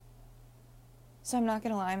So I'm not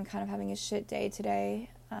gonna lie, I'm kind of having a shit day today.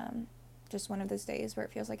 Just one of those days where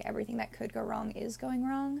it feels like everything that could go wrong is going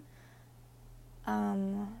wrong.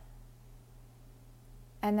 Um,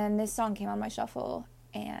 and then this song came on my shuffle,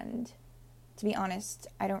 and to be honest,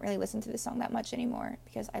 I don't really listen to this song that much anymore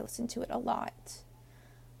because I listen to it a lot.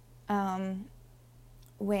 Um,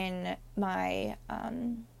 when I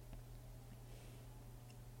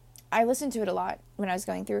listened to it a lot when I was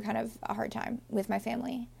going through kind of a hard time with my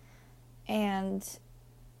family, and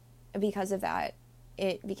because of that,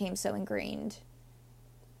 it became so ingrained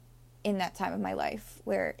in that time of my life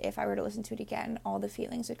where if I were to listen to it again, all the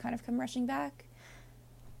feelings would kind of come rushing back.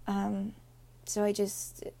 Um, so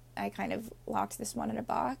I kind of locked this one in a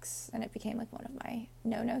box, and it became like one of my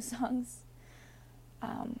no-no songs.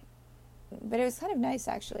 Um, but it was kind of nice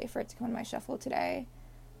actually for it to come on my shuffle today.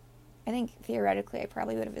 I think theoretically I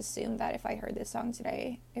probably would have assumed that if I heard this song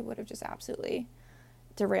today, it would have just absolutely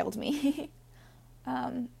derailed me.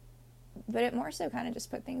 um, but it more so kind of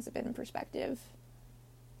just put things a bit in perspective.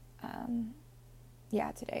 Um,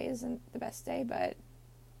 yeah, today isn't the best day, but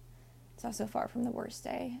it's also far from the worst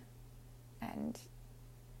day. And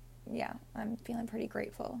yeah, I'm feeling pretty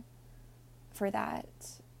grateful for that.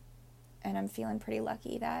 And I'm feeling pretty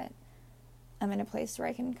lucky that I'm in a place where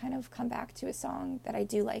I can kind of come back to a song that I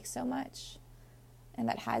do like so much and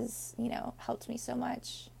that has, helped me so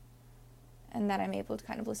much, and that I'm able to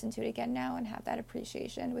kind of listen to it again now and have that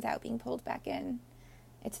appreciation without being pulled back in.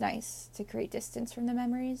 It's nice to create distance from the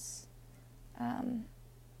memories,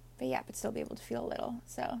 but still be able to feel a little.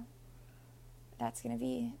 So that's gonna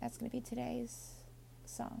be today's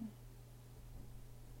song.